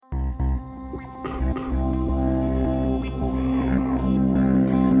We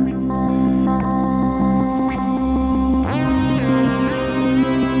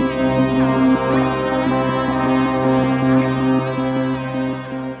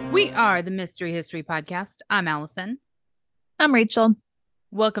are the Mystery History Podcast. I'm Allison. I'm Rachel.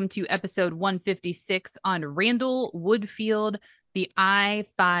 Welcome to episode 156 on Randall Woodfield, the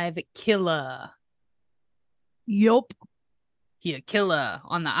I-5 killer. Yup. He a killer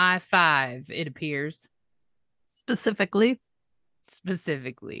on the I-5, it appears. Specifically.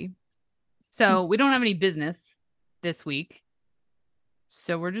 So we don't have any business this week.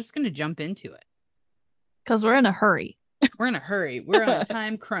 So we're just going to jump into it. Because we're in a hurry. We're in a hurry. We're on a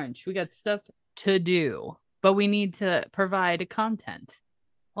time crunch. We got stuff to do, but we need to provide content.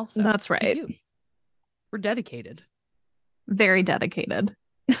 Also, that's right. We're dedicated. Very dedicated.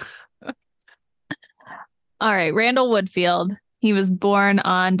 All right. Randall Woodfield. He was born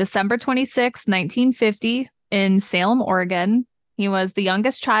on December 26, 1950 in Salem, Oregon. He was the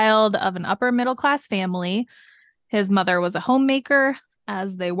youngest child of an upper middle class family. His mother was a homemaker,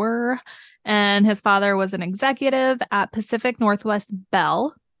 as they were, and his father was an executive at Pacific Northwest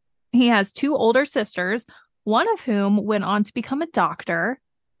Bell. He has two older sisters, one of whom went on to become a doctor,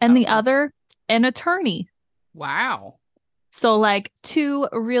 and the other an attorney. Wow. So like two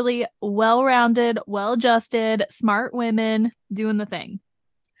really well-rounded, well-adjusted, smart women doing the thing.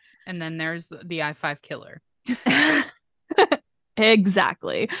 And then there's the I-5 killer.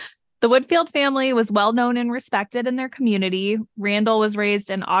 Exactly. The Woodfield family was well known and respected in their community. Randall was raised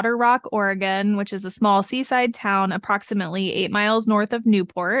in Otter Rock, Oregon, which is a small seaside town approximately 8 miles north of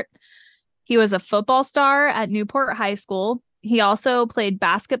Newport. He was a football star at Newport High School. He also played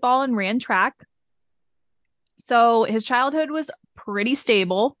basketball and ran track. So his childhood was pretty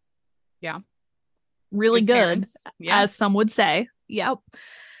stable. Yeah. Really good, as some would say. Yep.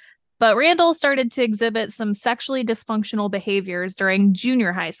 But Randall started to exhibit some sexually dysfunctional behaviors during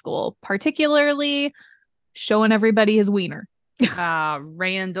junior high school, particularly showing everybody his wiener.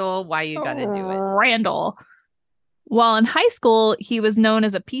 Randall, why you gotta do it? Randall. While in high school, he was known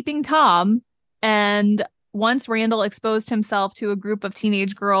as a peeping Tom, and once Randall exposed himself to a group of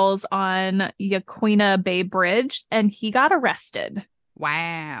teenage girls on Yaquina Bay Bridge, and he got arrested.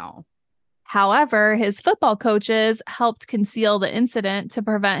 Wow. However, his football coaches helped conceal the incident to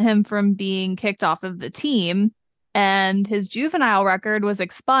prevent him from being kicked off of the team, and his juvenile record was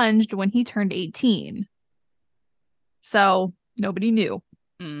expunged when he turned 18. So nobody knew.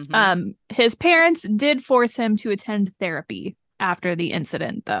 Mm-hmm. His parents did force him to attend therapy after the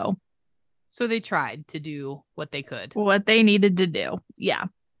incident, though. So they tried to do what they could. What they needed to do. Yeah.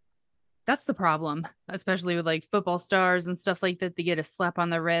 That's the problem, especially with like football stars and stuff like that. They get a slap on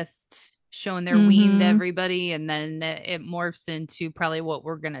the wrist, showing their ween to everybody, and then it morphs into probably what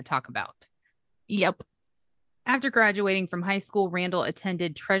we're going to talk about. Yep. After graduating from high school, Randall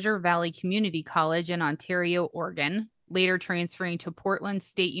attended Treasure Valley Community College in Ontario, Oregon, later transferring to Portland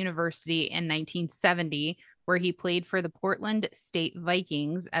State University in 1970, where he played for the Portland State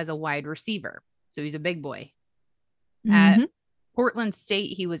Vikings as a wide receiver. So he's a big boy. At Portland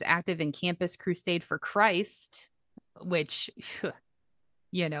State, he was active in Campus Crusade for Christ, which,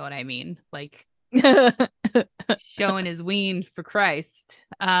 you know what I mean? Like showing his ween for Christ,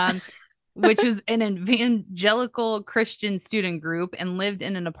 which was an evangelical Christian student group, and lived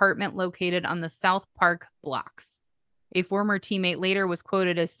in an apartment located on the South Park blocks. A former teammate later was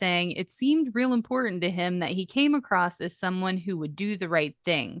quoted as saying, "It seemed real important to him that he came across as someone who would do the right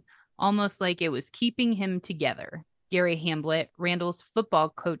thing, almost like it was keeping him together." Gary Hamblett, Randall's football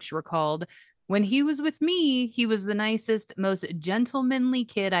coach, recalled, "When he was with me, he was the nicest, most gentlemanly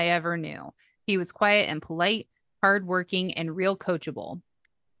kid I ever knew. He was quiet and polite, hardworking, and real coachable."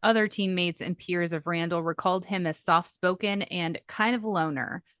 Other teammates and peers of Randall recalled him as soft-spoken and kind of a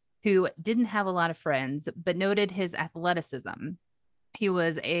loner, who didn't have a lot of friends, but noted his athleticism. "He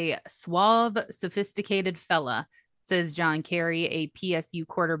was a suave, sophisticated fella," says John Carey, a PSU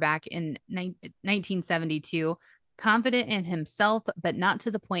quarterback in 1972, "confident in himself, but not to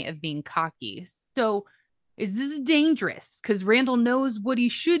the point of being cocky." So is this dangerous? Because Randall knows what he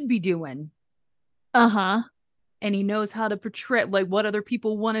should be doing. And he knows how to portray, like, what other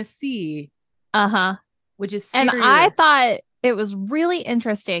people want to see. Which is scary. And I thought it was really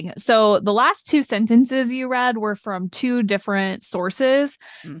interesting. So the last two sentences you read were from two different sources.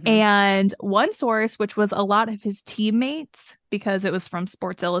 And one source, which was a lot of his teammates, because it was from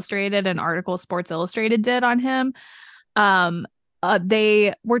Sports Illustrated, an article Sports Illustrated did on him.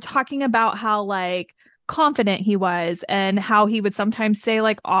 They were talking about how like confident he was and how he would sometimes say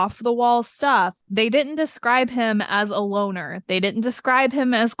like off the wall stuff. They didn't describe him as a loner. They didn't describe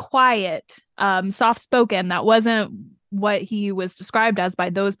him as quiet, soft spoken. That wasn't what he was described as by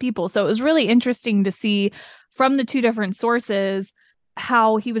those people. So it was really interesting to see from the two different sources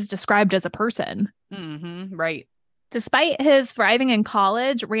how he was described as a person. Mm-hmm, right. Despite his thriving in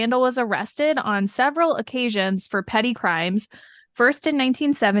college, Randall was arrested on several occasions for petty crimes. First in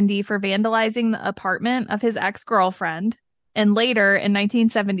 1970 for vandalizing the apartment of his ex-girlfriend, and later in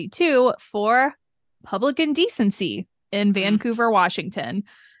 1972 for public indecency in Vancouver, Washington.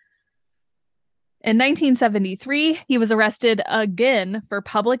 In 1973, he was arrested again for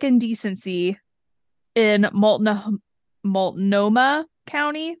public indecency in Multnomah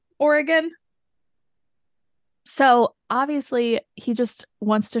County, Oregon. So obviously, he just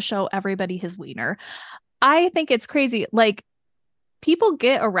wants to show everybody his wiener. I think it's crazy. Like, people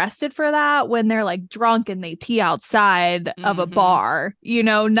get arrested for that when they're like drunk and they pee outside of a bar, you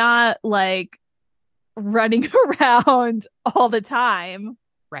know, not like running around all the time.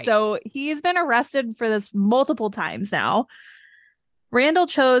 Right. So he's been arrested for this multiple times now. Randall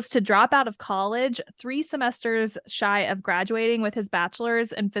chose to drop out of college 3 semesters shy of graduating with his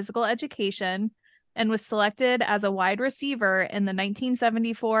bachelor's in physical education and was selected as a wide receiver in the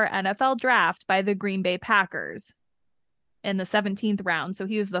 1974 NFL draft by the Green Bay Packers in the 17th round. So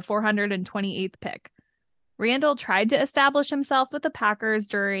he was the 428th pick. Randall tried to establish himself with the Packers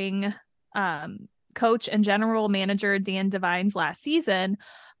during coach and general manager Dan Devine's last season,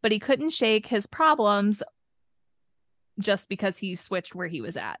 but he couldn't shake his problems just because he switched where he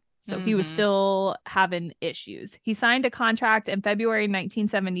was at. So he was still having issues. He signed a contract in February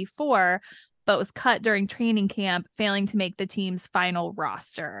 1974, but was cut during training camp, failing to make the team's final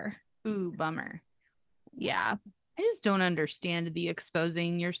roster. Ooh, bummer. Yeah. I just don't understand the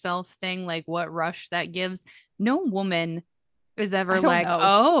exposing yourself thing, like what rush that gives. No woman is ever like,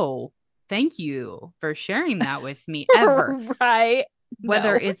 oh, thank you for sharing that with me, ever. Right.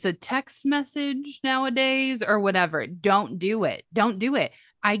 Whether it's a text message nowadays or whatever, don't do it. Don't do it.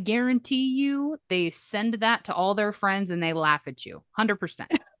 I guarantee you they send that to all their friends and they laugh at you. 100%.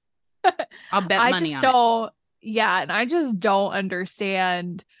 I'll bet money on it. Yeah, and I just don't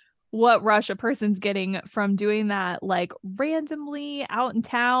understand what rush a person's getting from doing that, like randomly out in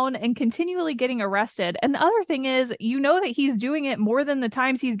town and continually getting arrested. And the other thing is, you know that he's doing it more than the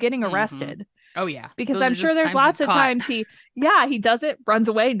times he's getting arrested. Oh, yeah. Because those I'm sure there's lots of times he does it, runs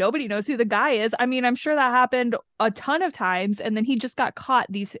away. Nobody knows who the guy is. I mean, I'm sure that happened a ton of times. And then he just got caught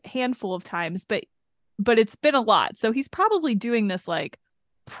these handful of times. But it's been a lot. So he's probably doing this like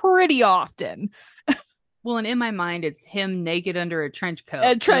pretty often. Well, and in my mind, it's him naked under a trench coat.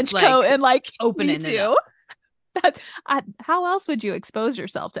 And like opening it up. How else would you expose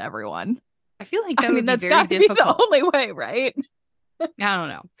yourself to everyone? I feel like that would be that's very got to difficult. be the only way, right? I don't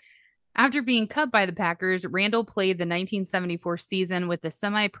know. After being cut by the Packers, Randall played the 1974 season with the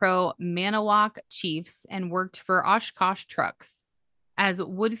semi-pro Manawoc Chiefs and worked for Oshkosh Trucks. As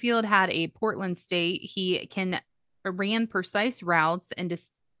Woodfield had a Portland state, he ran precise routes and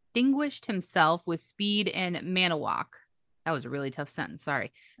distinguished himself with speed in Manawoc. That was a really tough sentence.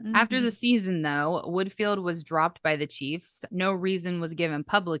 Sorry. After the season, though, Woodfield was dropped by the Chiefs. No reason was given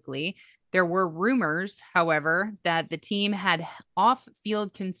publicly. There were rumors, however, that the team had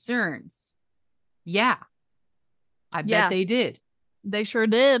off-field concerns. Yeah. I bet they did. They sure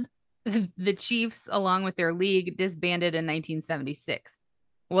did. The Chiefs, along with their league, disbanded in 1976.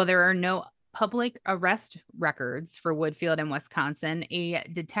 While there are no public arrest records for Woodfield in Wisconsin, a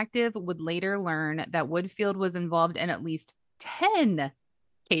detective would later learn that Woodfield was involved in at least 10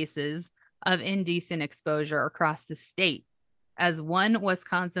 cases of indecent exposure across the state. As one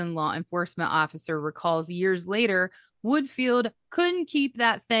Wisconsin law enforcement officer recalls years later, Woodfield couldn't keep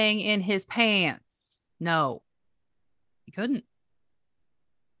that thing in his pants. No, he couldn't.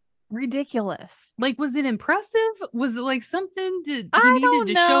 Ridiculous. Like, was it impressive? Was it like something he needed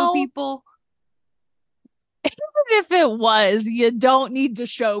to show people? Even if it was, you don't need to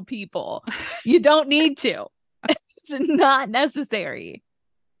show people. You don't need to. It's not necessary.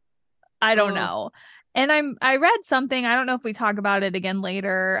 I don't know. And I read something, I don't know if we talk about it again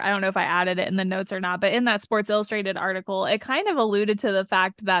later. I don't know if I added it in the notes or not, but in that Sports Illustrated article, it kind of alluded to the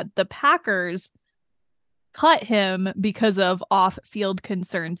fact that the Packers cut him because of off-field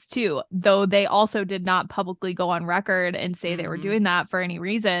concerns too, though they also did not publicly go on record and say they were doing that for any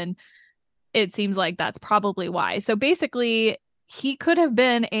reason. It seems like that's probably why. So basically, he could have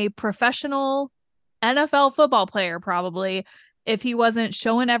been a professional NFL football player probably if he wasn't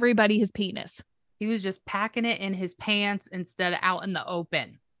showing everybody his penis. He was just packing it in his pants instead of out in the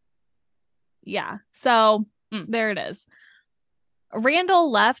open. Yeah. So Mm. there it is.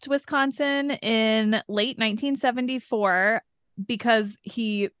 Randall left Wisconsin in late 1974 because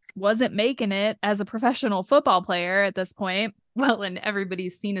he wasn't making it as a professional football player at this point. Well, and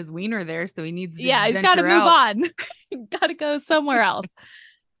everybody's seen his wiener there, so he needs to Yeah, he's got to venture move out. on. Got to go somewhere else.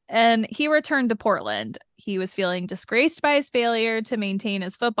 And he returned to Portland. He was feeling disgraced by his failure to maintain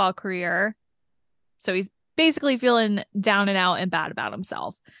his football career. So he's basically feeling down and out and bad about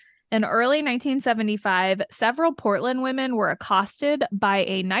himself. In early 1975, several Portland women were accosted by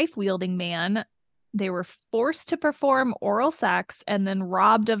a knife wielding man. They were forced to perform oral sex and then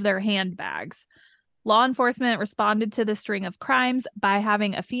robbed of their handbags. Law enforcement responded to the string of crimes by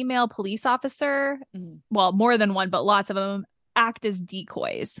having a female police officer, well, more than one, but lots of them, act as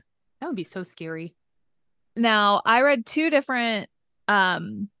decoys. That would be so scary. Now, I read two different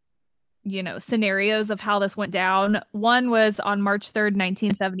scenarios of how this went down. One was on March 3rd,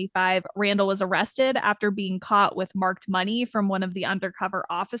 1975. Randall was arrested after being caught with marked money from one of the undercover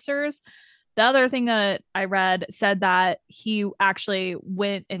officers. The other thing that I read said that he actually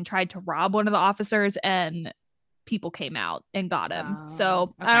went and tried to rob one of the officers and people came out and got him.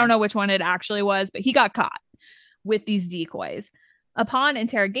 So I don't know which one it actually was, but he got caught with these decoys. Upon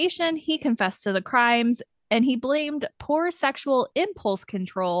interrogation, he confessed to the crimes and he blamed poor sexual impulse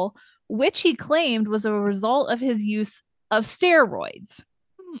control, which he claimed was a result of his use of steroids.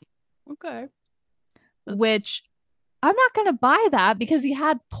 Okay. Which I'm not going to buy that because he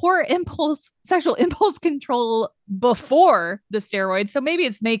had poor sexual impulse control before the steroids. So maybe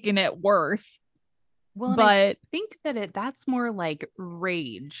it's making it worse. Well, but I think that that's more like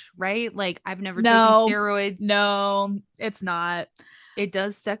rage, right? Like I've never taken steroids. No, it's not. It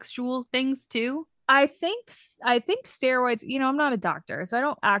does sexual things too. I think steroids, I'm not a doctor, so I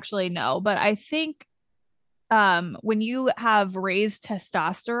don't actually know, but I think when you have raised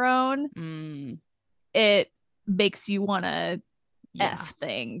testosterone, it makes you want to F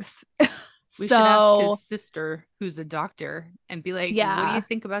things. We should ask his sister, who's a doctor, and be like, what do you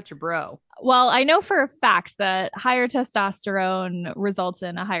think about your bro? Well, I know for a fact that higher testosterone results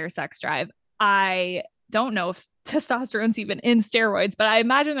in a higher sex drive. I don't know if testosterone's even in steroids, but I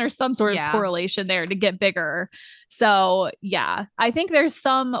imagine there's some sort of correlation there to get bigger. So yeah, I think there's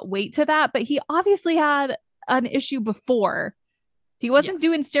some weight to that, but he obviously had an issue before. He wasn't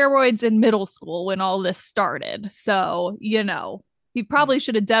doing steroids in middle school when all this started. So, he probably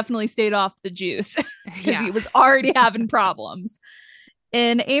should have definitely stayed off the juice because he was already having problems.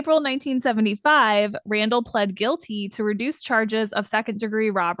 In April 1975, Randall pled guilty to reduced charges of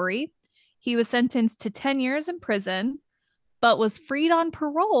second-degree robbery. He was sentenced to 10 years in prison, but was freed on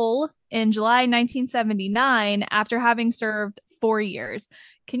parole in July 1979 after having served 4 years.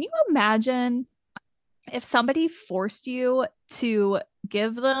 Can you imagine if somebody forced you to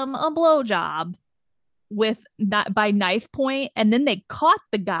give them a blowjob by knife point, and then they caught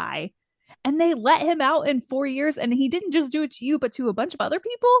the guy and they let him out in 4 years, and he didn't just do it to you, but to a bunch of other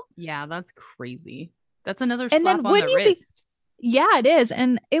people? Yeah, that's crazy. That's another slap on the wrist. Yeah, it is.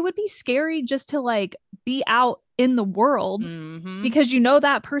 And it would be scary just to like be out in the world because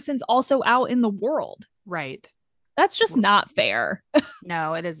that person's also out in the world. Right. That's just not fair.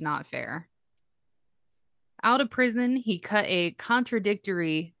 No, it is not fair. Out of prison, he cut a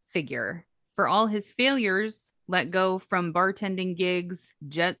contradictory figure. For all his failures, let go from bartending gigs,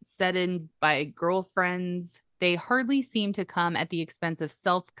 jet setting by girlfriends, they hardly seemed to come at the expense of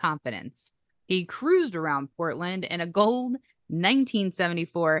self-confidence. He cruised around Portland in a gold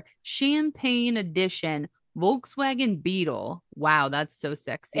 1974 Champagne Edition Volkswagen Beetle. Wow, that's so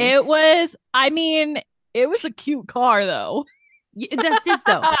sexy. It was a cute car, though. That's it,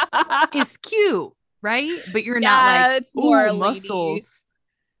 though. It's cute, right? But you're not like, it's more muscles.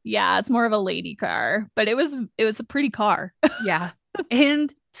 Yeah, it's more of a lady car, but it was a pretty car. Yeah.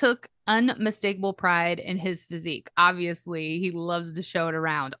 And took unmistakable pride in his physique. Obviously, he loves to show it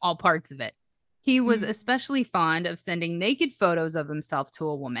around, all parts of it. He was especially fond of sending naked photos of himself to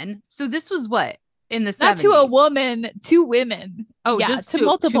a woman. So this was what? In the 70s? Not to a woman, to women. Oh, yeah, just to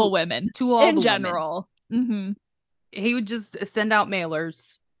multiple women. To all in general. He would just send out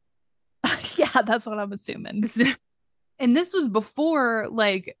mailers. Yeah, that's what I'm assuming. And this was before,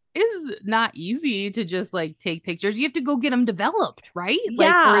 like, it's not easy to just like take pictures. You have to go get them developed, right? Yeah.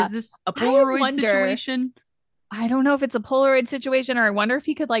 Like, or is this a Polaroid situation? I don't know if it's a Polaroid situation, or I wonder if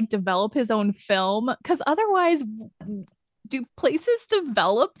he could like develop his own film, because otherwise, do places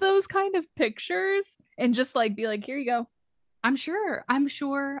develop those kind of pictures and just like be like, here you go? I'm sure. I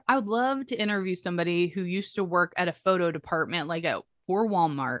would love to interview somebody who used to work at a photo department, like for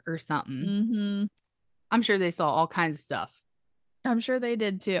Walmart or something. I'm sure they saw all kinds of stuff. I'm sure they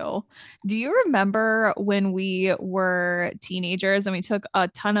did too. Do you remember when we were teenagers and we took a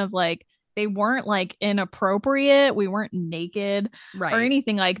ton of like, they weren't like inappropriate, we weren't naked or Right.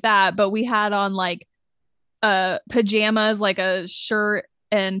 anything like that, but we had on like pajamas, like a shirt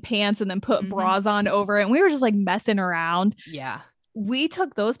and pants, and then put Hmm. bras on over it. And we were just like messing around. Yeah. We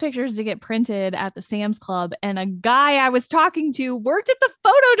took those pictures to get printed at the Sam's Club, and a guy I was talking to worked at the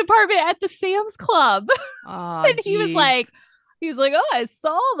photo department at the Sam's Club. Oh, And geez. he was like, oh, I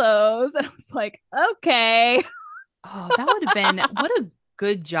saw those. And I was like, okay. Oh, that would have been what a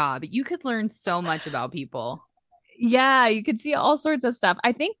good job. You could learn so much about people. Yeah, you could see all sorts of stuff.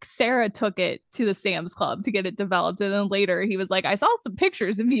 I think Sarah took it to the Sam's Club to get it developed. And then later he was like, I saw some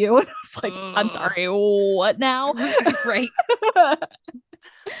pictures of you. And I was like, I'm Ugh. sorry, what now? Right.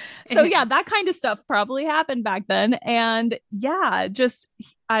 So yeah, that kind of stuff probably happened back then. And yeah, just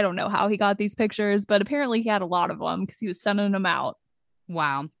I don't know how he got these pictures, but apparently he had a lot of them because he was sending them out.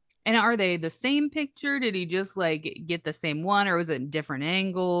 Wow. And are they the same picture? Did he just like get the same one or was it different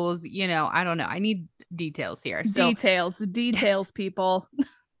angles? I don't know. I need details here. So Details, people.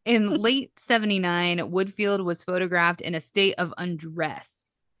 in late 79, Woodfield was photographed in a state of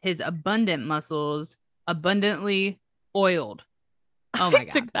undress, his abundant muscles abundantly oiled. Oh I my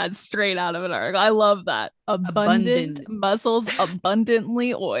God. took that straight out of an article. I love that. Abundant Abundant. muscles,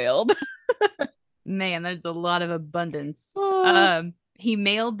 abundantly oiled. Man, there's a lot of abundance. Oh, He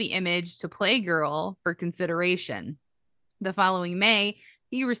mailed the image to Playgirl for consideration. The following May,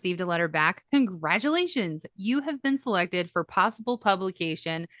 he received a letter back. Congratulations, you have been selected for possible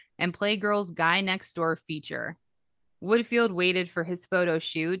publication and Playgirl's Guy Next Door feature. Woodfield waited for his photo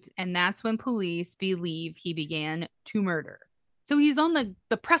shoot, and that's when police believe he began to murder. So he's on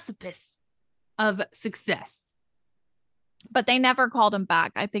the precipice of success. but they never called him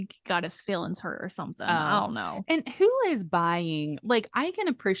back. I think he got his feelings hurt or something. I Oh, don't know. and who is buying? Like, I can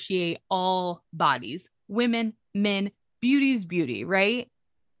appreciate all bodies, women, men, beauty's beauty, right?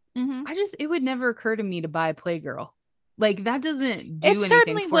 Mm-hmm. It would never occur to me to buy Playgirl. Like, that doesn't It do anything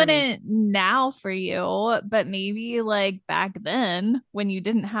certainly for me. wouldn't now for you, but maybe like back then when you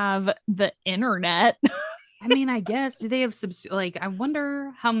didn't have the internet, I mean, I guess, do they have like, I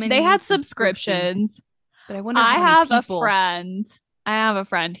wonder how they many had subscriptions, subscriptions. but I wonder I how many have a people. friend. I have a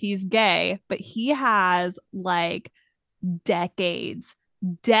friend. He's gay, but he has like decades,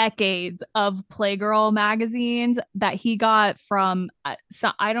 decades of Playgirl magazines that he got from.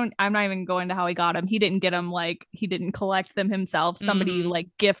 So I'm not even going to how he got them. He didn't get them like he didn't collect them himself. Somebody Hmm. like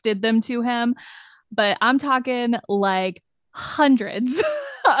gifted them to him. But I'm talking like hundreds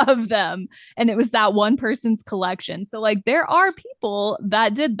of them. And it was that one person's collection. So like there are people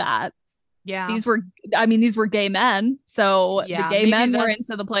that did that. Yeah. These were gay men. So the Yeah. gay Maybe men were into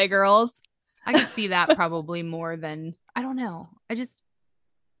the that's, Playgirls. I could see that probably more than, I don't know.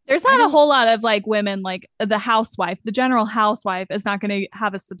 There's I not a don't, whole lot of like women, like the housewife, the general housewife is not going to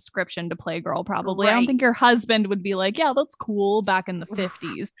have a subscription to Playgirl, probably. I don't think right. your husband would be like, yeah, that's cool back in the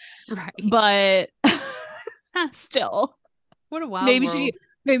 50s. Right. But Huh. still, What a wild maybe she world.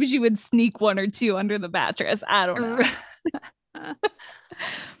 maybe she would sneak one or two under the mattress. I don't know.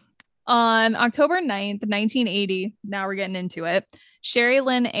 On October 9th, 1980, now we're getting into it, Sherry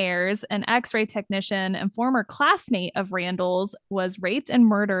Lynn Ayers, an x ray technician and former classmate of Randall's, was raped and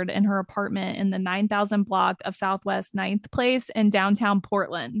murdered in her apartment in the 9,000 block of Southwest 9th Place in downtown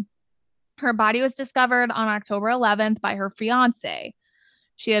Portland. Her body was discovered on October 11th by her fiance.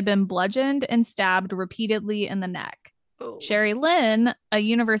 She had been bludgeoned and stabbed repeatedly in the neck. Oh, Sherry Lynn, a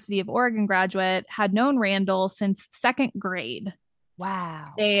University of Oregon graduate, had known Randall since second grade.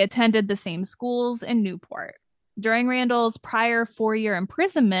 wow. They attended the same schools in Newport. During Randall's prior 4-year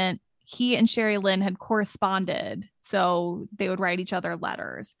imprisonment, he and Sherry Lynn had corresponded, so they would write each other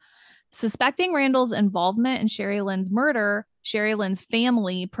letters. Suspecting Randall's involvement in Sherry Lynn's murder, Sherry Lynn's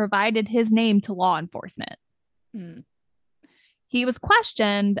family provided his name to law enforcement. Hmm. He was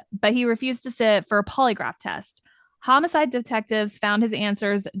questioned, but he refused to sit for a polygraph test. Homicide detectives found his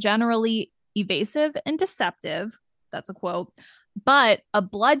answers generally evasive and deceptive. That's a quote. But a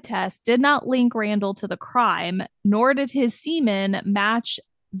blood test did not link Randall to the crime, nor did his semen match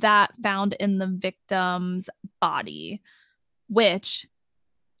that found in the victim's body, which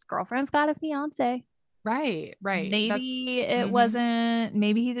girlfriend's got a fiance. Right, right. Maybe it Mm-hmm. wasn't,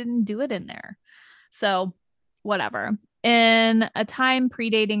 maybe he didn't do it in there. So, whatever. In a time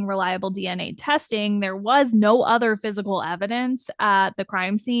predating reliable DNA testing, there was no other physical evidence at the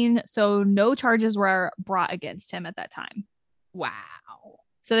crime scene. So, no charges were brought against him at that time. Wow.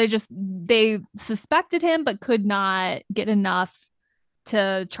 So, they suspected him, but could not get enough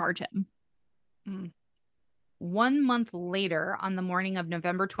to charge him. Mm. 1 month later, on the morning of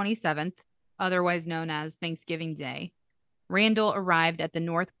November 27th, otherwise known as Thanksgiving Day, Randall arrived at the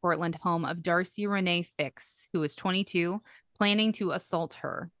North Portland home of Darcy Renee Fix, who was 22, planning to assault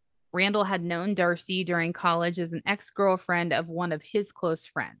her. Randall had known Darcy during college as an ex-girlfriend of one of his close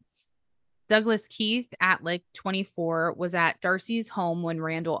friends. Douglas Keith Atlick, 24, was at Darcy's home when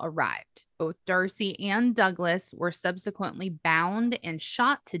Randall arrived. Both Darcy and Douglas were subsequently bound and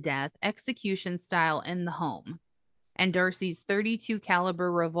shot to death execution style in the home. And Darcy's .32 caliber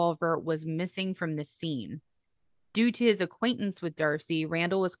revolver was missing from the scene. Due to his acquaintance with Darcy,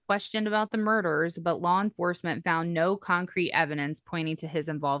 Randall was questioned about the murders, but law enforcement found no concrete evidence pointing to his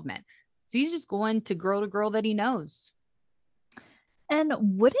involvement. So he's just going to girl that he knows. And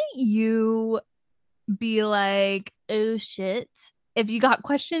wouldn't you be like, oh shit, if you got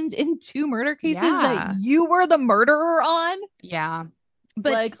questioned in 2 murder cases that you were the murderer on? Yeah.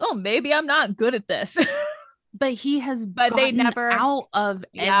 But like, oh, maybe I'm not good at this. But he has they never out of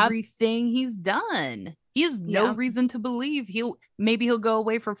everything he's done. He has no reason to believe he'll go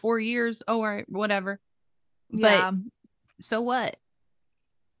away for 4 years. Oh, all right, whatever. But so what?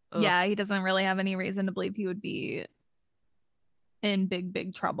 Ugh. Yeah, he doesn't really have any reason to believe he would be in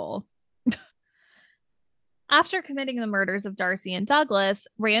big trouble. After committing the murders of Darcy and Douglas,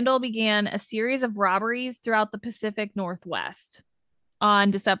 Randall began a series of robberies throughout the Pacific Northwest.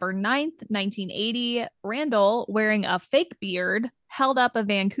 On December 9th, 1980, Randall, wearing a fake beard, held up a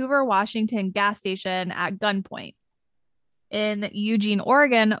Vancouver, Washington gas station at gunpoint. In Eugene,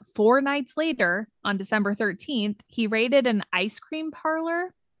 Oregon, 4 nights later, on December 13th, he raided an ice cream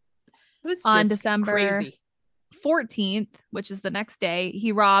parlor. On December 14th, which is the next day,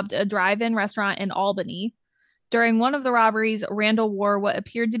 he robbed a drive-in restaurant in Albany. During one of the robberies, Randall wore what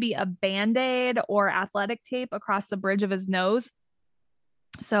appeared to be a Band-Aid or athletic tape across the bridge of his nose.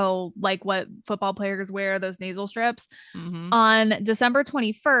 So like what football players wear, those nasal strips. Mm-hmm. On December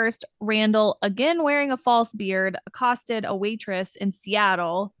 21st, Randall, again wearing a false beard, accosted a waitress in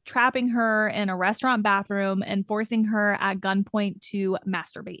Seattle, trapping her in a restaurant bathroom and forcing her at gunpoint to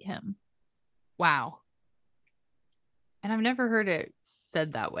masturbate him. Wow. And I've never heard it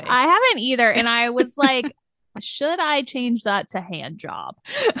said that way. I haven't either. And I was like, should I change that to hand job?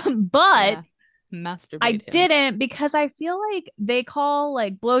 But I didn't, because I feel like they call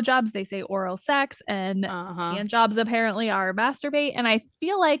like blowjobs, they say oral sex, and hand jobs apparently are masturbate. And I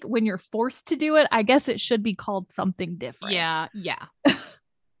feel like when you're forced to do it, I guess it should be called something different. Yeah.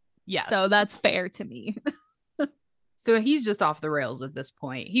 Yes. So that's fair to me. So he's just off the rails at this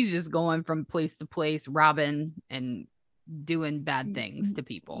point. He's just going from place to place, robbing and doing bad things to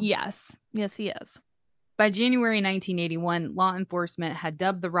people. Yes, he is. By January 1981, law enforcement had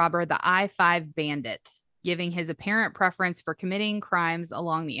dubbed the robber the I-5 bandit, giving his apparent preference for committing crimes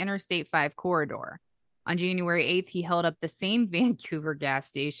along the Interstate 5 corridor. On January 8th, he held up the same Vancouver gas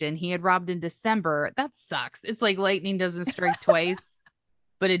station he had robbed in December. That sucks. It's like lightning doesn't strike twice,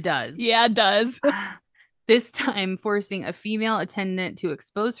 but it does. Yeah, it does. This time forcing a female attendant to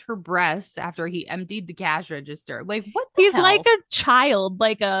expose her breasts after he emptied the cash register. Like, what the He's hell? Like a child,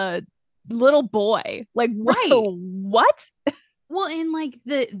 like a little boy. Like, whoa, what? Well, and like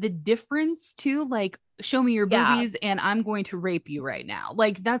the difference too, like, show me your boobies and I'm going to rape you right now.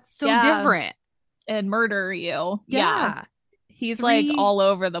 Like, that's so different. And murder you. Yeah. He's like all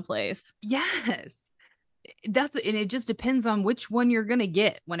over the place. Yes. And it just depends on which one you're gonna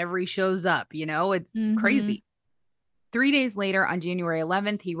get whenever he shows up, it's crazy. 3 days later, on January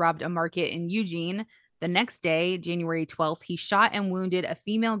 11th, he robbed a market in Eugene. The next day, January 12th, he shot and wounded a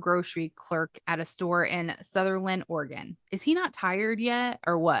female grocery clerk at a store in Sutherland, Oregon. Is he not tired yet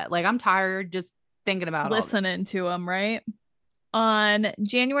or what? Like, I'm tired just thinking about listening to him, right? On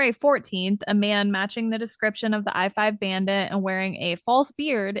January 14th, a man matching the description of the I-5 bandit and wearing a false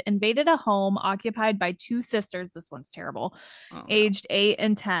beard invaded a home occupied by 2 sisters. This one's terrible. Aged 8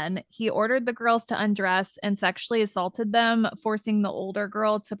 and 10. He ordered the girls to undress and sexually assaulted them, forcing the older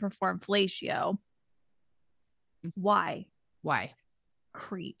girl to perform fellatio. Why?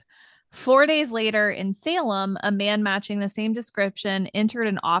 Creep. 4 days later in Salem, a man matching the same description entered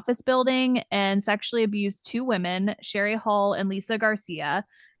an office building and sexually abused 2 women, Sherry Hall and Lisa Garcia,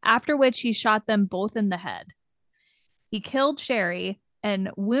 after which he shot them both in the head. He killed Sherry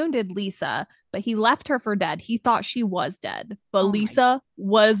and wounded Lisa, but he left her for dead. He thought she was dead, but Lisa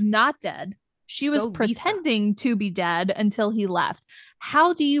was not dead. She was pretending to be dead until he left.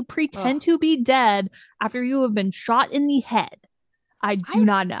 How do you pretend to be dead after you have been shot in the head? I do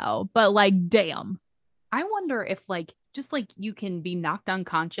not know, but like, damn. I wonder if just you can be knocked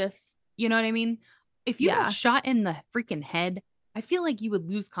unconscious. You know what I mean? If you got shot in the freaking head, I feel like you would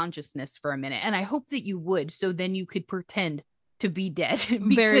lose consciousness for a minute. And I hope that you would. So then you could pretend to be dead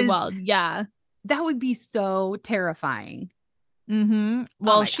Very because well. Yeah. that would be so terrifying. Oh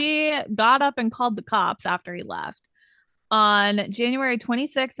Well, my God. she got up and called the cops after he left. On January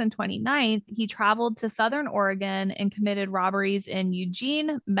 26th and 29th, he traveled to Southern Oregon and committed robberies in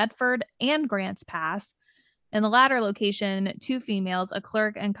Eugene, Medford, and Grants Pass. In the latter location, two females, a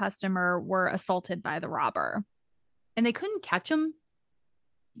clerk and customer, were assaulted by the robber. And they couldn't catch him.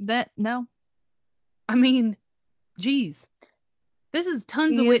 That no, I mean, geez, this is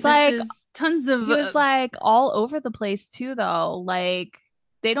tons of he's like witnesses, tons of he was like all over the place too, though. Like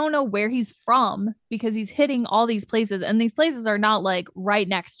they don't know where he's from because he's hitting all these places, and these places are not like right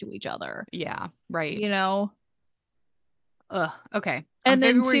next to each other, yeah, right. you know. Ugh, okay. On And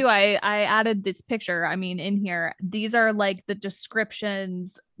then February, too, I added this picture. I mean, in here, these are like the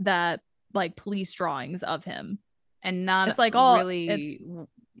descriptions that like police drawings of him. and not It's like all it's really,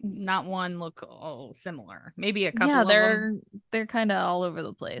 not one look all similar. Maybe a yeah, couple of them. they're kind of all over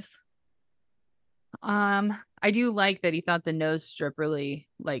the place. I do like that he thought the nose strip really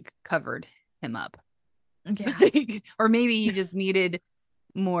like covered him up. Yeah. Or maybe he just needed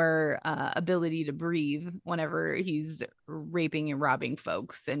more ability to breathe whenever he's raping and robbing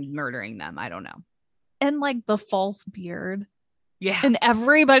folks and murdering them. I don't know. And like the false beard. Yeah. And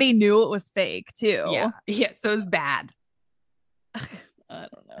everybody knew it was fake Yeah. too. Yeah. So it's bad. I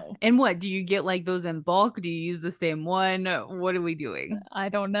don't know. And what do you get like those in bulk? Do you use the same one? What are we doing? I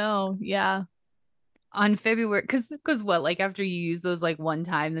don't know. Yeah. On February, because what, like after you use those like one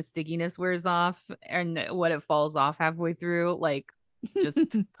time, the stickiness wears off and what it falls off halfway through, like just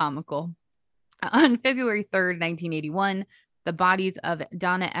comical. On February 3rd, 1981, the bodies of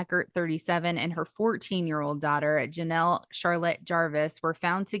Donna Eckert, 37, and her 14-year-old daughter, Janelle Charlotte Jarvis, were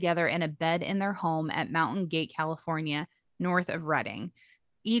found together in a bed in their home at Mountain Gate, California, north of Redding.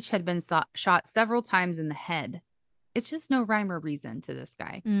 Each had been shot several times in the head. It's just no rhyme or reason to this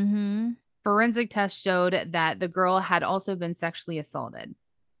guy. Mm-hmm. Forensic tests showed that the girl had also been sexually assaulted.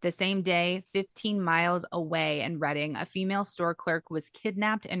 The same day, 15 miles away in Redding, a female store clerk was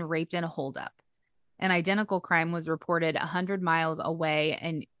kidnapped and raped in a holdup. An identical crime was reported 100 miles away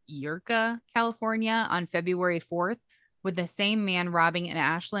in Eureka, California on February 4th, with the same man robbing an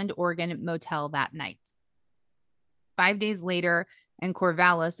Ashland, Oregon motel that night. 5 days later, in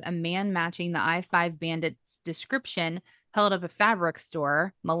Corvallis, a man matching the I-5 bandit's description held up a fabric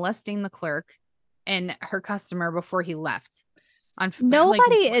store, molesting the clerk and her customer before he left.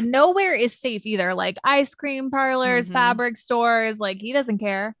 Nobody and nowhere is safe either. Like ice cream parlors, mm-hmm. fabric stores, like he doesn't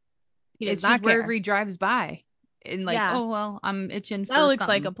care. He does It's not just care. wherever he drives by. And like, Yeah. oh, well, I'm itching That for looks something.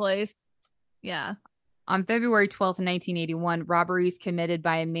 like a place. Yeah. On February 12th, 1981, robberies committed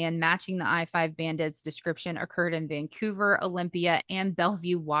by a man matching the I-5 bandits' description occurred in Vancouver, Olympia, and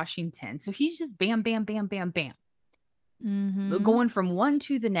Bellevue, Washington. So he's just bam, bam, bam, bam, bam. Going from one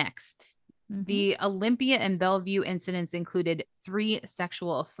to the next. The Olympia and Bellevue incidents included 3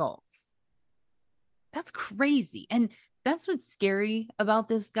 sexual assaults. That's crazy. And that's what's scary about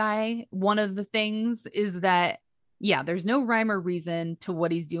this guy. One of the things is that, yeah, there's no rhyme or reason to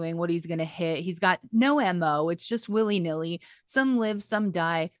what he's doing, what he's going to hit. He's got no MO. It's just willy-nilly. Some live, some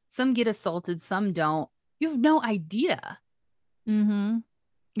die. Some get assaulted, some don't. You have no idea.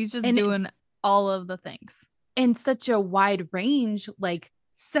 He's just doing all of the things. And such a wide range, like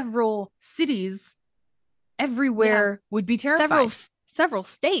several cities everywhere would be terrified. Several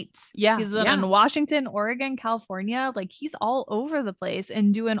states. Yeah. He's been in Washington, Oregon, California. Like he's all over the place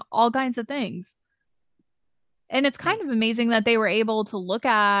and doing all kinds of things. And it's kind of amazing that they were able to look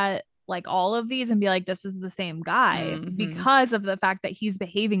at like all of these and be like, this is the same guy because of the fact that he's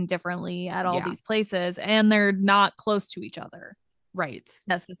behaving differently at all these places and they're not close to each other. Right.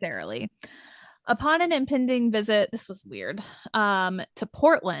 Necessarily. Upon an impending visit, this was weird, to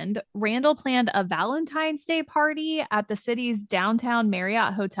Portland, Randall planned a Valentine's Day party at the city's downtown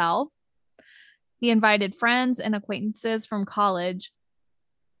Marriott Hotel. He invited friends and acquaintances from college.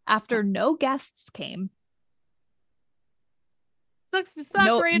 After no guests came, sucks to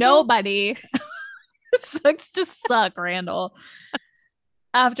suck, Randall. Nobody. Sucks to suck, Randall.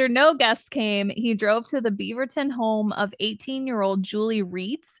 After no guests came, he drove to the Beaverton home of 18-year-old Julie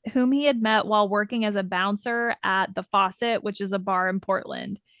Reitz, whom he had met while working as a bouncer at the Faucet, which is a bar in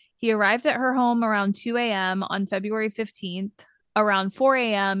Portland. He arrived at her home around 2 a.m. on February 15th. Around 4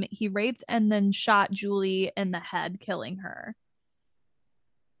 a.m., he raped and then shot Julie in the head, killing her.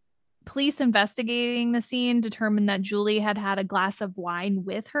 Police investigating the scene determined that Julie had had a glass of wine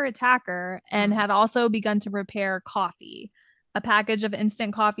with her attacker and had also begun to prepare coffee. A package of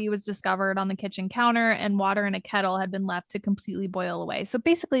instant coffee was discovered on the kitchen counter, and water in a kettle had been left to completely boil away. So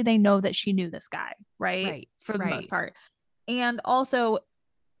basically, they know that she knew this guy, right? Right. For the most Right. part. And also,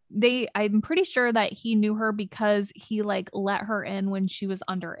 I'm pretty sure that he knew her because he like let her in when she was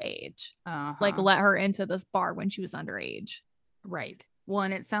underage. Like Uh-huh. let her into this bar when she was underage. Right. Well,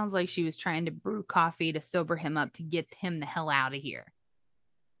 and it sounds like she was trying to brew coffee to sober him up to get him the hell out of here.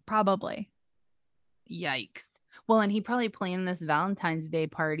 Probably. Yikes. Well, and he probably planned this Valentine's Day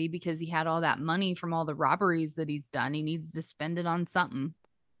party because he had all that money from all the robberies that he's done. He needs to spend it on something.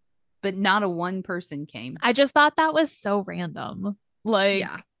 But not a one person came. I just thought that was so random. Like,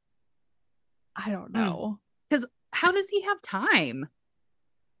 Yeah. I don't know. Because how does he have time?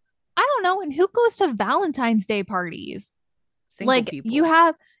 I don't know. And who goes to Valentine's Day parties? Single Like people. you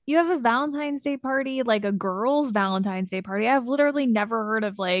have a Valentine's Day party, like a girl's Valentine's Day party. I've literally never heard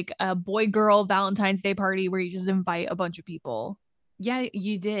of like a boy girl Valentine's Day party where you just invite a bunch of people. Yeah,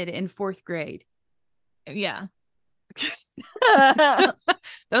 you did in fourth grade. Yeah. That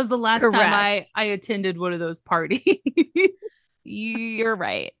was the last time I Correct. I attended one of those parties. You're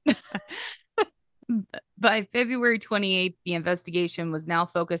right. By February 28th, the investigation was now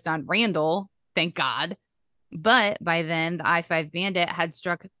focused on Randall, thank God. But by then, the I-5 bandit had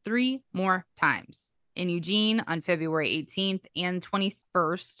struck 3 more times in Eugene on February 18th and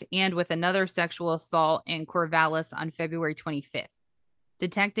 21st, and with another sexual assault in Corvallis on February 25th.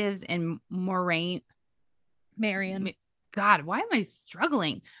 Detectives in Moraine, Marion. God, why am I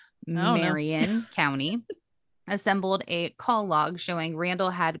struggling? I don't know. Marion County assembled a call log showing Randall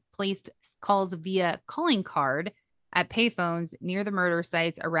had placed calls via calling card at payphones near the murder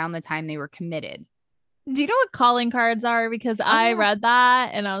sites around the time they were committed. Do you know what calling cards are? Because Oh, I yeah. read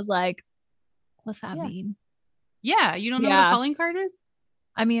that and I was like, what's that Yeah. mean? Yeah. You don't know what a Yeah. calling card is?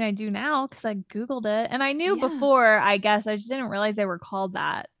 I mean, I do now because I Googled it and I knew Yeah. before, I guess. I just didn't realize they were called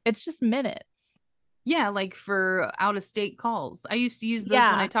that. It's just minutes. Yeah. Like for out of state calls. I used to use those when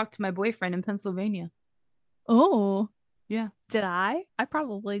I Yeah. talked to my boyfriend in Pennsylvania. Oh, Yeah. did I? I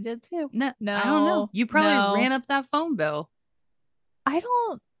probably did too. No, I don't know. No, You probably no. ran up that phone bill. I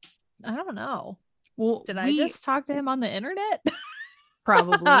don't, I don't know. Well, Did I we just talk to him on the internet?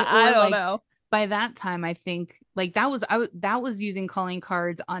 probably, I or don't like know. by that time, I think like that was using calling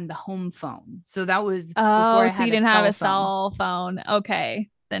cards on the home phone. So that was before Oh, I so you had a didn't have cell a phone. cell phone. Okay.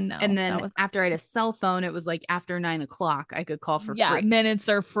 Then And no, that then was, after I had a cell phone, it was like after 9 o'clock, I could call for yeah, free. minutes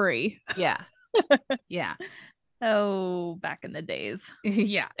are free. Yeah. Yeah. Oh, back in the days.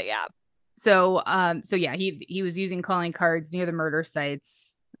 Yeah. But yeah. So yeah, he was using calling cards near the murder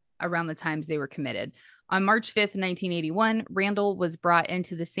sites around the times they were committed. On March 5th, 1981, Randall was brought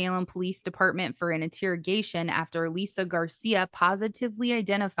into the Salem Police Department for an interrogation after Lisa Garcia positively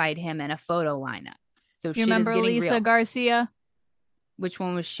identified him in a photo lineup. So You shit is remember getting Lisa real. Garcia? Which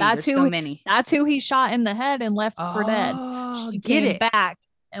one was she? That's There's so who many. that's who he shot in the head and left for dead. Oh, She get came it. back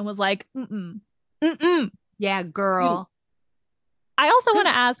and was like, mm-mm, mm-mm. Yeah, You. girl. I also want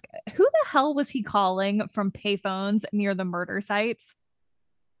Because to ask, who the hell was he calling from payphones near the murder sites?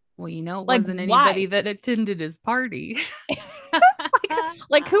 well, it Like, wasn't anybody why? that attended his party.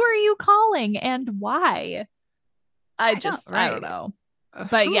 like who are you calling and why? I don't, I don't right. know.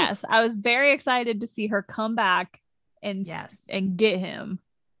 But Whew. yes, I was very excited to see her come back Yes. and get him.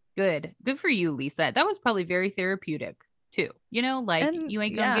 Good. Good for you, Lisa. That was probably very therapeutic too. Like And you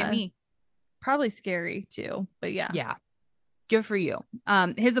ain't gonna get yeah, me. probably scary too. But yeah. Yeah. Good for you.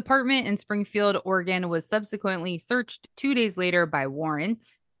 His apartment in Springfield, Oregon was subsequently searched 2 days later by warrant.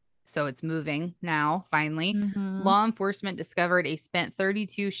 So it's moving now, finally. Mm-hmm. Law enforcement discovered a spent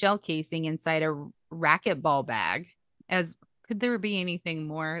 32 shell casing inside a racquetball bag. As could there be anything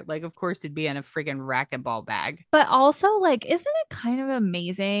more? Like, of course, it'd be in a friggin' racquetball bag. But also, like, isn't it kind of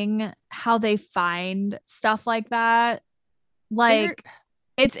amazing how they find stuff like that? There, Like,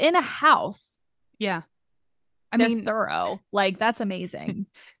 it's in a house. yeah. I They're mean, thorough. Like, that's amazing.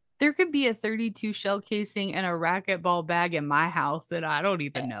 there could be a 32 shell casing and a racquetball bag in my house, and I don't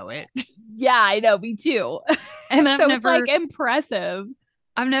even know it. Yeah, I know, me too. And So it's like impressive.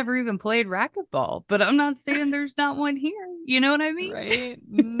 I've never even played racquetball, but I'm not saying there's not one here. You know what I mean? Right.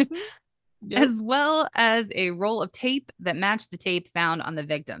 Mm-hmm. Yep. As well as a roll of tape that matched the tape found on the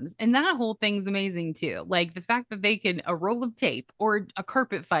victims. And that whole thing's amazing too. Like the fact that they can, a roll of tape or a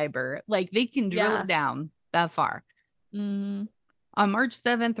carpet fiber, like they can drill Yeah. it down that far. Mm. On March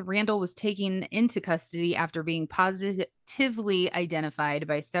 7th, Randall was taken into custody after being positively identified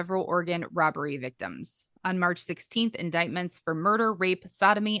by several Oregon robbery victims. On March 16th, indictments for murder, rape,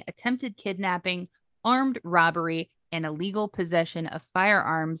 sodomy, attempted kidnapping, armed robbery, and illegal possession of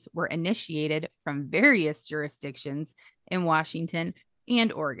firearms were initiated from various jurisdictions, in Washington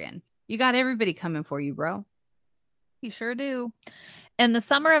and Oregon. You got everybody coming for you, bro. You sure do. In the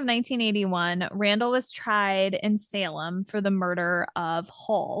summer of 1981, Randall was tried in Salem for the murder of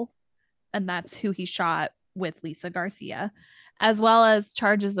Hull, and that's who he shot with Lisa Garcia, as well as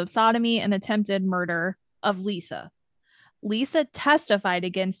charges of sodomy and attempted murder of Lisa. Lisa testified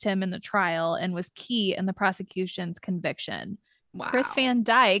against him in the trial and was key in the prosecution's conviction. Chris Wow. Van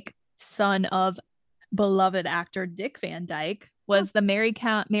Dyke, son of beloved actor Dick Van Dyke, was the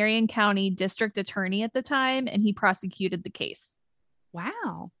Marion County District Attorney at the time, and he prosecuted the case.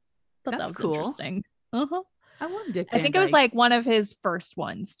 Wow. Thought that That's was cool. interesting. Uh-huh. I love Dick I Van think it was Dyke. like one of his first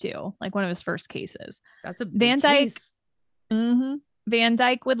ones too, like one of his first cases. That's a big Van Dyke, case. mm-hmm. Van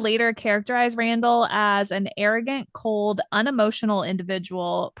Dyke would later characterize Randall as an arrogant, cold, unemotional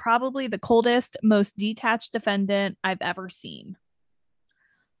individual, probably the coldest, most detached defendant I've ever seen.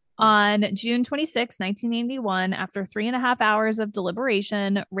 On June 26, 1981, after 3.5 hours of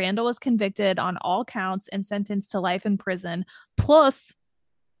deliberation, Randall was convicted on all counts and sentenced to life in prison plus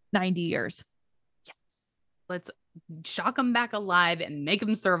 90 years. Yes. Let's shock him back alive and make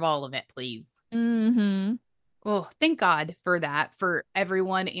him serve all of it, please. Mm-hmm. Oh, thank God for that, for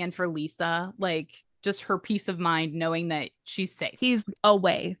everyone and for Lisa. Like, just her peace of mind knowing that she's safe. He's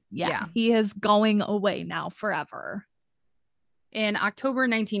away. Yeah, Yeah. he is going away now forever. In October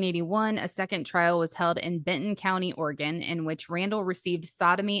 1981, a second trial was held in Benton County, Oregon, in which Randall received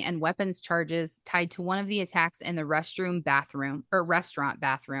sodomy and weapons charges tied to one of the attacks in the restaurant bathroom.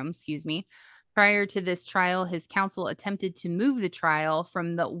 Prior to this trial, his counsel attempted to move the trial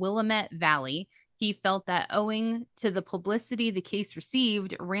from the Willamette Valley. He felt that owing to the publicity the case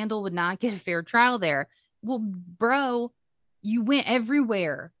received, Randall would not get a fair trial there. Well, bro, you went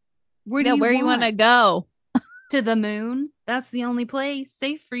everywhere. Where do Yeah, you where you want want? to go? To the moon. That's the only place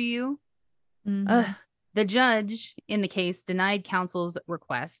safe for you. Mm-hmm. The judge in the case denied counsel's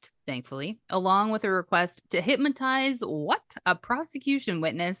request, thankfully, along with a request to hypnotize what? A prosecution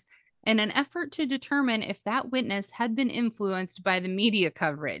witness in an effort to determine if that witness had been influenced by the media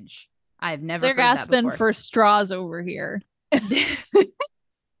coverage. I've never They're heard that gasping before. for straws over here.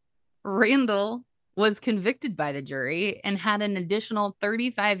 Randall was convicted by the jury and had an additional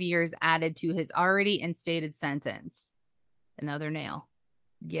 35 years added to his already instated sentence. Another nail.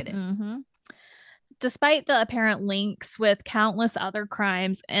 Get it. Mm-hmm. Despite the apparent links with countless other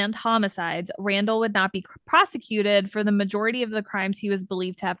crimes and homicides, Randall would not be prosecuted for the majority of the crimes he was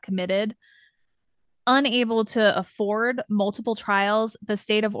believed to have committed. Unable to afford multiple trials, the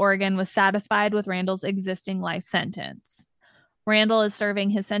state of Oregon was satisfied with Randall's existing life sentence. Randall is serving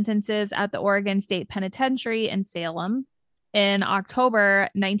his sentences at the Oregon State Penitentiary in Salem. In October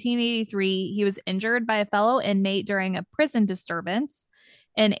 1983, he was injured by a fellow inmate during a prison disturbance.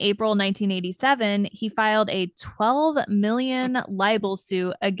 In April 1987, he filed a $12 million libel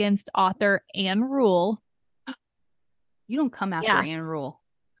suit against author Anne Rule. You don't come after Yeah, Anne Rule.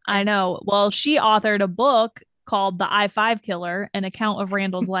 I know. Well, she authored a book called The I-5 Killer, an account of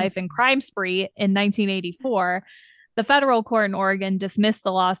Randall's life and crime spree in 1984. The federal court in Oregon dismissed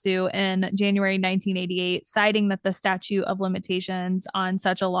the lawsuit in January 1988, citing that the statute of limitations on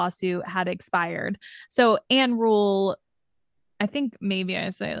such a lawsuit had expired. So Anne Rule, I think maybe I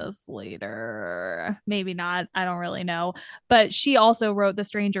say this later, maybe not. I don't really know. But she also wrote The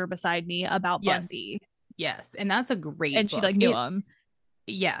Stranger Beside Me about Yes. Bundy. Yes. And that's a great And book. she like knew him.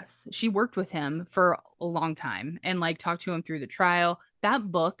 Yes. She worked with him for a long time and like talked to him through the trial.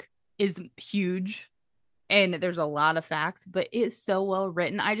 That book is huge and there's a lot of facts, but it's so well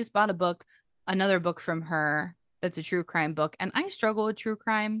written. I just bought another book from her that's a true crime book. And I struggle with true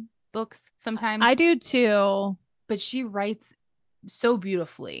crime books sometimes. I do too. But she writes so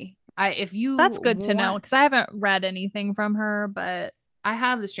beautifully. If you That's good to know want, because I haven't read anything from her, but I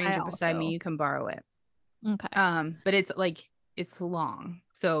have The I Stranger Beside Me. also You can borrow it. okay. But it's like it's long,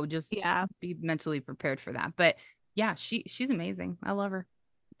 so just Yeah. be mentally prepared for that. But yeah, she's amazing. I love her.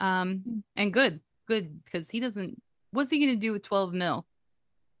 And good because he doesn't. What's he gonna do with 12 mil?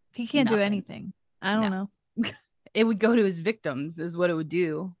 He can't do Nothing. anything. I don't No. know. It would go to his victims, is what it would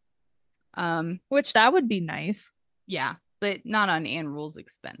do. Which that would be nice. Yeah, but not on Anne Rule's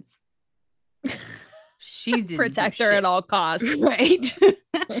expense. She didn't Protect do her shit. at all costs. Right.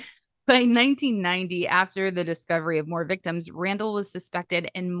 By 1990, after the discovery of more victims, Randall was suspected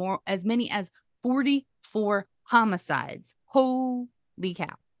in as many as 44 homicides. Holy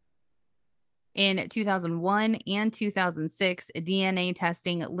cow. In 2001 and 2006, DNA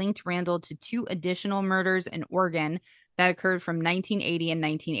testing linked Randall to 2 additional murders in Oregon that occurred from 1980 and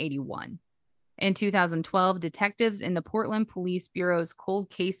 1981. In 2012, detectives in the Portland Police Bureau's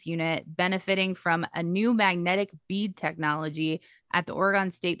cold case unit, benefiting from a new magnetic bead technology at the Oregon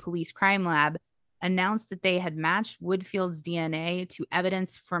State Police Crime Lab, announced that they had matched Woodfield's DNA to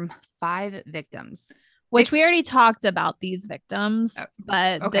evidence from 5 victims. Which we already talked about these victims,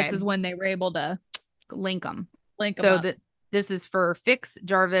 but okay. this is when they were able to link them. So this is for Fix,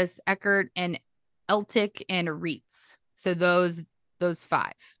 Jarvis, Eckert, and Eltic and Reitz. So those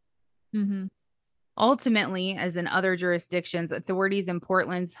 5. Mm-hmm. Ultimately, as in other jurisdictions, authorities in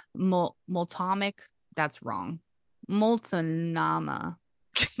Portland's Multnomah, that's wrong, Multnomah.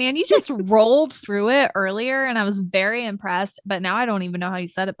 Man, you just rolled through it earlier, and I was very impressed. But now I don't even know how you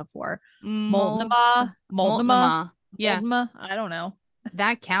said it before. Multnomah. Yeah, I don't know.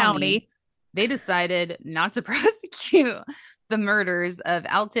 That county. They decided not to prosecute the murders of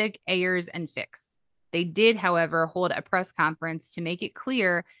Eltic, Ayers, and Fix. They did, however, hold a press conference to make it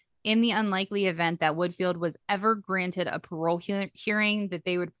clear, in the unlikely event that Woodfield was ever granted a parole hearing, that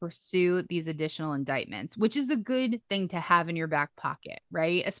they would pursue these additional indictments, which is a good thing to have in your back pocket,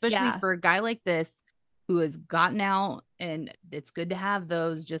 right? Especially for a guy like this who has gotten out, and it's good to have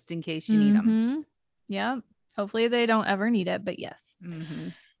those just in case you need them. Yeah. Hopefully they don't ever need it, but yes. Mm-hmm.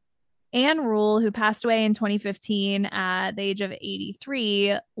 Anne Rule, who passed away in 2015 at the age of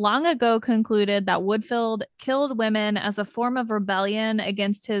 83, long ago concluded that Woodfield killed women as a form of rebellion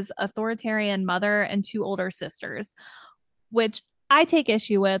against his authoritarian mother and 2 older sisters, which I take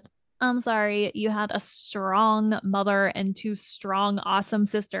issue with. I'm sorry, you had a strong mother and 2 strong, awesome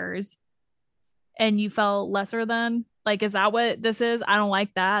sisters, and you felt lesser than? Like, is that what this is? I don't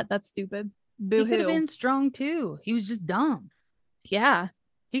like that. That's stupid. Boo-hoo. He could have been strong too. He was just dumb. Yeah.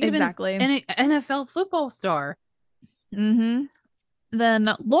 He could have been an NFL football star. Mm-hmm.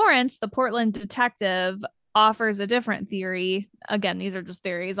 Then Lawrence, the Portland detective, offers a different theory. Again, these are just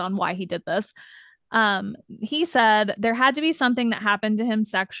theories on why he did this. He said there had to be something that happened to him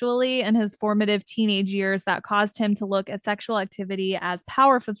sexually in his formative teenage years that caused him to look at sexual activity as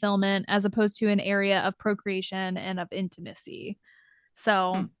power fulfillment as opposed to an area of procreation and of intimacy.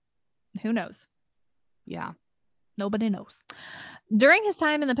 So who knows? Yeah. Nobody knows. During his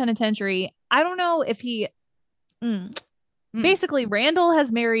time in the penitentiary, I don't know if he basically Randall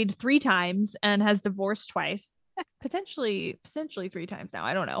has married 3 times and has divorced twice. potentially 3 times now.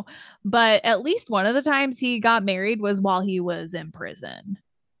 I don't know. But at least one of the times he got married was while he was in prison.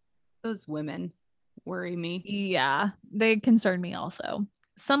 Those women worry me. Yeah, they concern me also.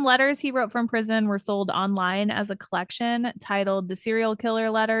 Some letters he wrote from prison were sold online as a collection titled The Serial Killer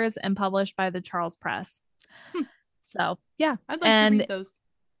Letters and published by the Charles Press. So, yeah. I'd like to read those.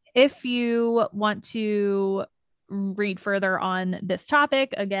 If you want to read further on this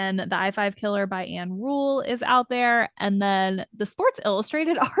topic, again, the I-5 Killer by Anne Rule is out there. And then the Sports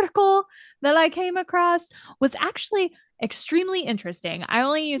Illustrated article that I came across was actually extremely interesting. I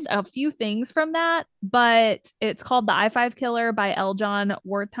only used a few things from that, but it's called The I-5 Killer by L. John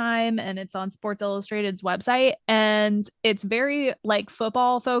Wertheim, and it's on Sports Illustrated's website. And it's very like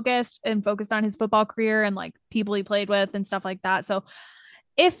football focused and focused on his football career and like people he played with and stuff like that. So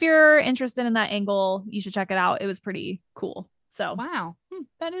if you're interested in that angle, you should check it out. It was pretty cool. So, wow,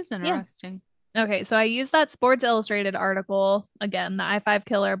 that is interesting. Yeah. Okay, so I used that Sports Illustrated article, again, the I-5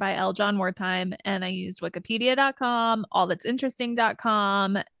 Killer by L. John Wertheim, and I used wikipedia.com,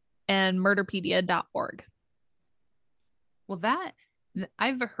 allthat'sinteresting.com, and murderpedia.org. Well,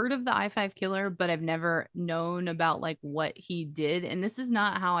 I've heard of the I-5 Killer, but I've never known about like what he did. And this is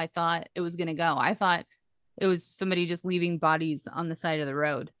not how I thought it was going to go. I thought it was somebody just leaving bodies on the side of the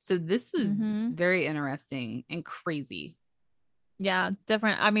road. So this was very interesting and crazy. Yeah,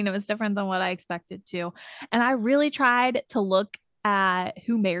 different. I mean, it was different than what I expected to. And I really tried to look at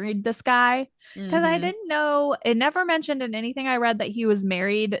who married this guy because I didn't know. It never mentioned in anything I read that he was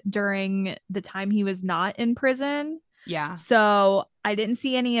married during the time he was not in prison. Yeah. So I didn't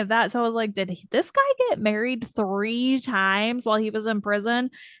see any of that. So I was like, did this guy get married 3 times while he was in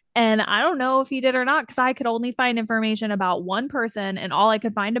prison? And I don't know if he did or not because I could only find information about one person, and all I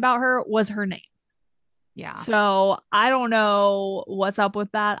could find about her was her name. Yeah. So I don't know what's up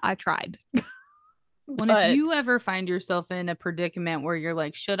with that. I tried. Well, if you ever find yourself in a predicament where you're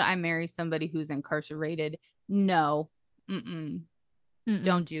like, should I marry somebody who's incarcerated? No. Don't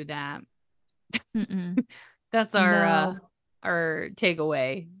do that. That's our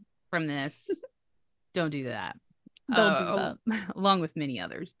takeaway from this. Don't do that. Don't do that. Along with many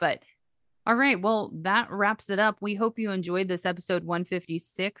others. But all right. Well, that wraps it up. We hope you enjoyed this episode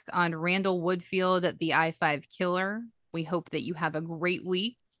 156 on Randall Woodfield, the I-5 Killer. We hope that you have a great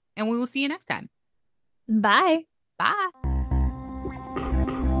week, and we will see you next time. Bye. Bye.